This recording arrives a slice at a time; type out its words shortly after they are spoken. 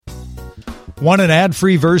Want an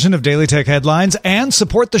ad-free version of Daily Tech Headlines and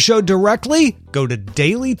support the show directly? Go to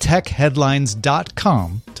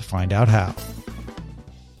dailytechheadlines.com to find out how.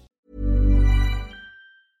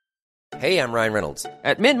 Hey, I'm Ryan Reynolds.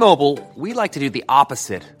 At Mint Mobile, we like to do the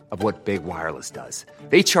opposite of what Big Wireless does.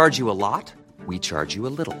 They charge you a lot, we charge you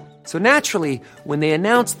a little. So naturally, when they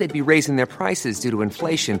announced they'd be raising their prices due to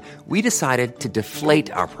inflation, we decided to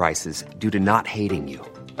deflate our prices due to not hating you.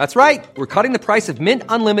 That's right. We're cutting the price of Mint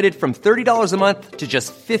Unlimited from $30 a month to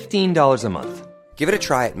just $15 a month. Give it a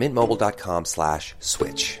try at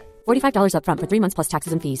mintmobile.com/switch. $45 up front for 3 months plus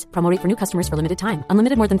taxes and fees. Promo rate for new customers for limited time.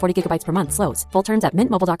 Unlimited more than 40 gigabytes per month slows. Full terms at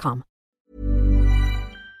mintmobile.com.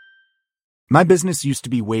 My business used to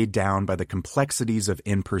be weighed down by the complexities of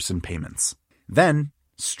in-person payments. Then,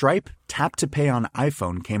 Stripe Tap to Pay on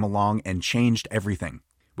iPhone came along and changed everything.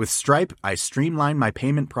 With Stripe, I streamlined my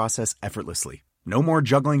payment process effortlessly. No more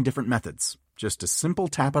juggling different methods. Just a simple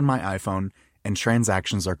tap on my iPhone and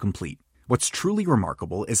transactions are complete. What's truly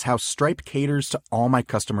remarkable is how Stripe caters to all my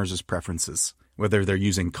customers' preferences. Whether they're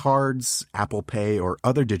using cards, Apple Pay, or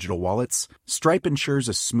other digital wallets, Stripe ensures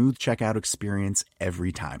a smooth checkout experience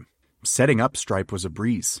every time. Setting up Stripe was a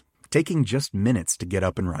breeze, taking just minutes to get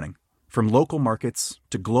up and running. From local markets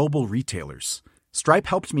to global retailers, Stripe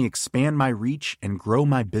helped me expand my reach and grow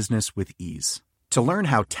my business with ease. To learn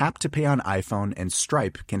how Tap to Pay on iPhone and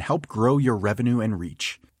Stripe can help grow your revenue and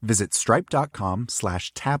reach, visit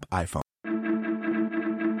stripe.com/tapiphone.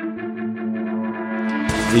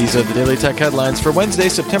 These are the Daily Tech Headlines for Wednesday,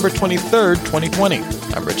 September 23rd, 2020.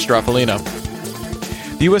 I'm Rich Straffolino.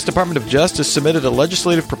 The U.S. Department of Justice submitted a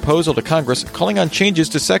legislative proposal to Congress calling on changes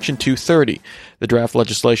to Section 230. The draft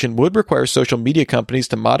legislation would require social media companies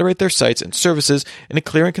to moderate their sites and services in a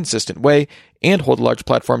clear and consistent way and hold large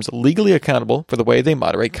platforms legally accountable for the way they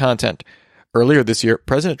moderate content. Earlier this year,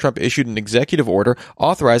 President Trump issued an executive order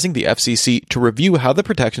authorizing the FCC to review how the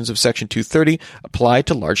protections of Section 230 apply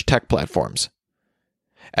to large tech platforms.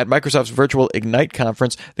 At Microsoft's virtual Ignite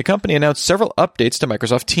conference, the company announced several updates to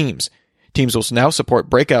Microsoft Teams. Teams will now support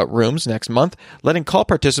breakout rooms next month, letting call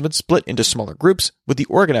participants split into smaller groups, with the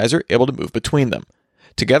organizer able to move between them.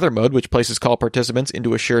 Together Mode, which places call participants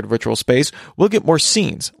into a shared virtual space, will get more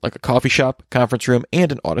scenes, like a coffee shop, conference room,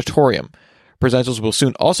 and an auditorium. Presenters will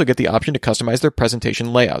soon also get the option to customize their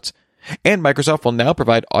presentation layouts. And Microsoft will now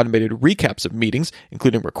provide automated recaps of meetings,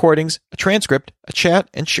 including recordings, a transcript, a chat,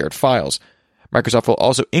 and shared files. Microsoft will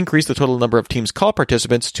also increase the total number of Teams call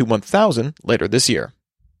participants to 1,000 later this year.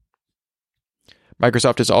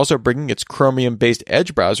 Microsoft is also bringing its Chromium-based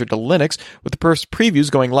Edge browser to Linux, with the first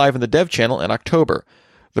previews going live in the dev channel in October.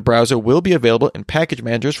 The browser will be available in package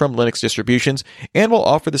managers from Linux distributions and will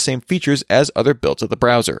offer the same features as other builds of the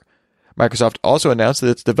browser. Microsoft also announced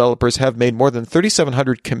that its developers have made more than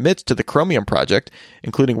 3,700 commits to the Chromium project,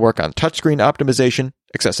 including work on touchscreen optimization,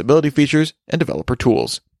 accessibility features, and developer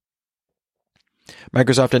tools.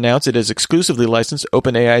 Microsoft announced it has exclusively licensed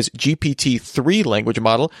OpenAI's GPT-3 language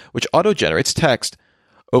model, which auto-generates text.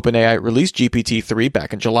 OpenAI released GPT-3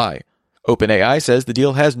 back in July. OpenAI says the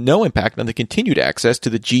deal has no impact on the continued access to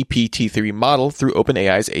the GPT-3 model through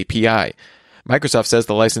OpenAI's API. Microsoft says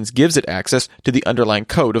the license gives it access to the underlying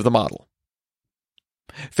code of the model.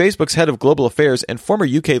 Facebook's head of global affairs and former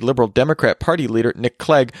UK Liberal Democrat Party leader Nick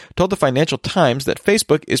Clegg told the Financial Times that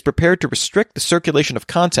Facebook is prepared to restrict the circulation of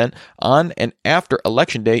content on and after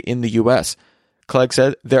Election Day in the US. Clegg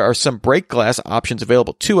said there are some break glass options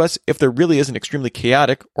available to us if there really is an extremely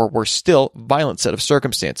chaotic, or worse still, violent set of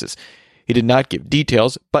circumstances. He did not give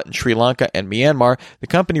details, but in Sri Lanka and Myanmar, the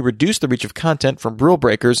company reduced the reach of content from rule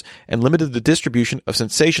breakers and limited the distribution of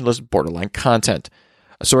sensationalist borderline content.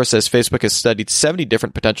 A source says Facebook has studied 70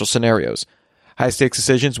 different potential scenarios. High-stakes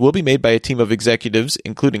decisions will be made by a team of executives,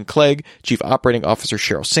 including Clegg, Chief Operating Officer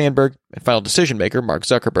Sheryl Sandberg, and final decision-maker Mark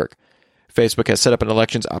Zuckerberg. Facebook has set up an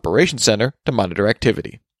elections operations center to monitor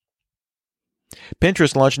activity.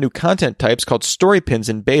 Pinterest launched new content types called Story Pins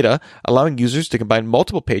in beta, allowing users to combine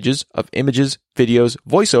multiple pages of images, videos,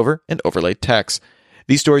 voiceover, and overlaid text.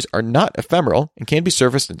 These stories are not ephemeral and can be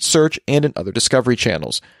surfaced in search and in other discovery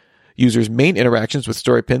channels. Users' main interactions with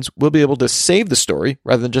story pins will be able to save the story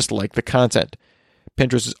rather than just like the content.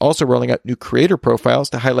 Pinterest is also rolling out new creator profiles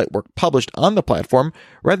to highlight work published on the platform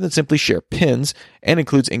rather than simply share pins, and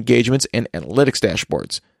includes engagements and analytics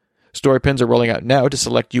dashboards. Story pins are rolling out now to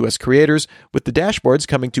select U.S. creators, with the dashboards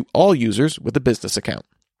coming to all users with a business account.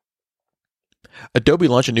 Adobe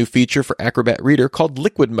launched a new feature for Acrobat Reader called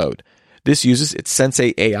Liquid Mode. This uses its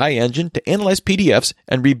Sensei AI engine to analyze PDFs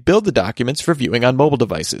and rebuild the documents for viewing on mobile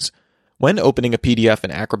devices. When opening a PDF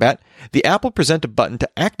in Acrobat, the app will present a button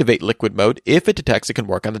to activate Liquid Mode if it detects it can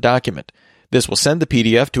work on the document. This will send the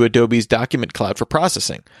PDF to Adobe's document cloud for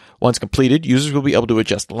processing. Once completed, users will be able to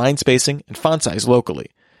adjust line spacing and font size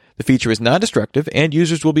locally. The feature is non-destructive, and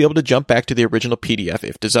users will be able to jump back to the original PDF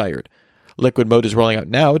if desired. Liquid Mode is rolling out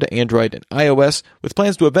now to Android and iOS, with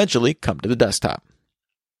plans to eventually come to the desktop.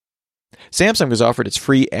 Samsung has offered its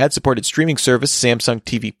free ad-supported streaming service Samsung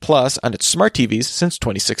TV Plus on its smart TVs since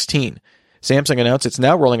 2016. Samsung announced it's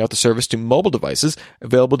now rolling out the service to mobile devices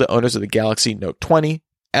available to owners of the Galaxy Note 20,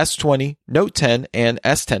 S20, Note 10, and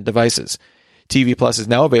S10 devices. TV Plus is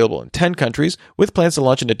now available in 10 countries, with plans to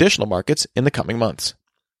launch in additional markets in the coming months.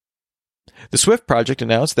 The Swift project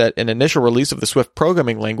announced that an initial release of the Swift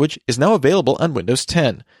programming language is now available on Windows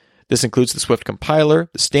 10. This includes the Swift compiler,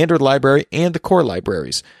 the standard library, and the core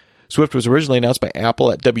libraries. Swift was originally announced by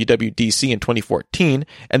Apple at WWDC in 2014,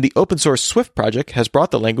 and the open-source Swift project has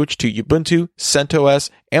brought the language to Ubuntu, CentOS,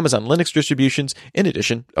 Amazon Linux distributions, in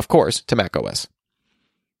addition, of course, to macOS.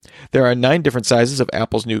 There are 9 different sizes of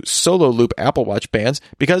Apple's new Solo Loop Apple Watch bands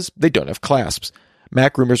because they don't have clasps.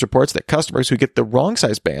 Mac Rumors reports that customers who get the wrong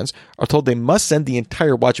size bands are told they must send the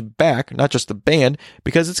entire watch back, not just the band,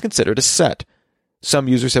 because it's considered a set. Some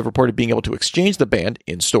users have reported being able to exchange the band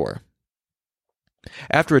in-store.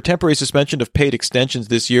 After a temporary suspension of paid extensions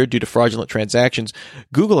this year due to fraudulent transactions,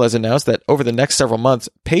 Google has announced that over the next several months,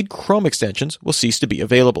 paid Chrome extensions will cease to be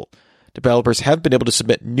available. Developers have been able to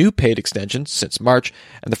submit new paid extensions since March,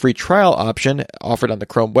 and the free trial option offered on the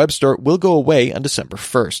Chrome Web Store will go away on December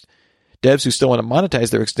 1st. Devs who still want to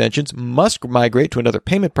monetize their extensions must migrate to another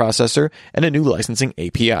payment processor and a new licensing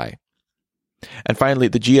API. And finally,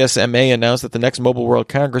 the GSMA announced that the next Mobile World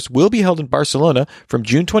Congress will be held in Barcelona from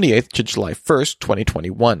June 28th to July 1st,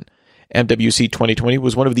 2021. MWC 2020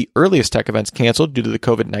 was one of the earliest tech events canceled due to the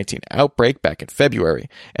COVID-19 outbreak back in February,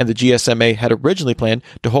 and the GSMA had originally planned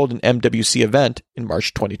to hold an MWC event in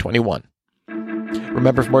March 2021.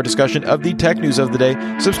 Remember, for more discussion of the tech news of the day,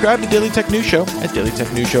 subscribe to Daily Tech News Show at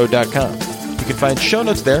dailytechnewsshow.com. You can find show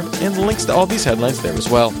notes there and links to all these headlines there as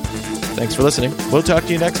well. Thanks for listening. We'll talk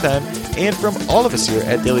to you next time. And from all of us here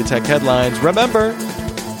at Daily Tech Headlines, remember,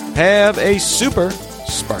 have a super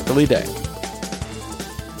sparkly day.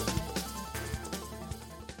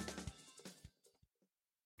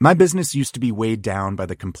 My business used to be weighed down by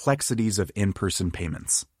the complexities of in-person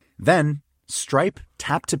payments. Then, Stripe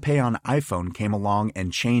Tap to Pay on iPhone came along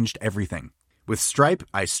and changed everything. With Stripe,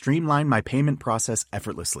 I streamlined my payment process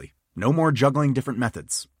effortlessly. No more juggling different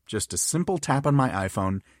methods. Just a simple tap on my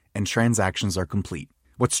iPhone and transactions are complete.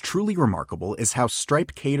 What's truly remarkable is how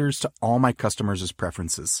Stripe caters to all my customers'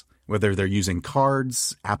 preferences. Whether they're using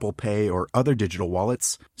cards, Apple Pay, or other digital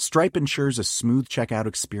wallets, Stripe ensures a smooth checkout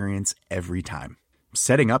experience every time.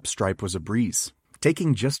 Setting up Stripe was a breeze,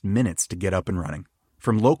 taking just minutes to get up and running.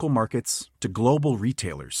 From local markets to global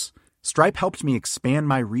retailers, Stripe helped me expand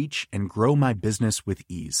my reach and grow my business with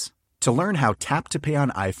ease. To learn how Tap to Pay on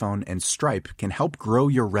iPhone and Stripe can help grow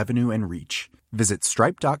your revenue and reach, visit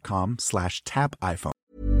stripe.com/tapiphone.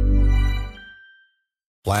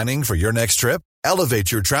 Planning for your next trip?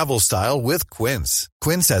 Elevate your travel style with Quince.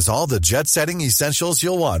 Quince has all the jet-setting essentials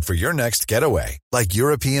you'll want for your next getaway, like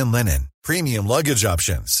European linen, premium luggage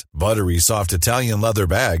options, buttery soft Italian leather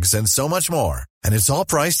bags, and so much more. And it's all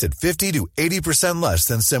priced at 50 to 80% less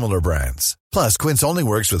than similar brands. Plus, Quince only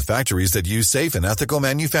works with factories that use safe and ethical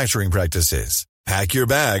manufacturing practices. Pack your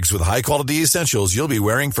bags with high-quality essentials you'll be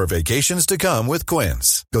wearing for vacations to come with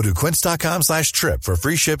Quince. Go to quince.com/trip for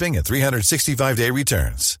free shipping and 365-day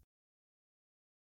returns.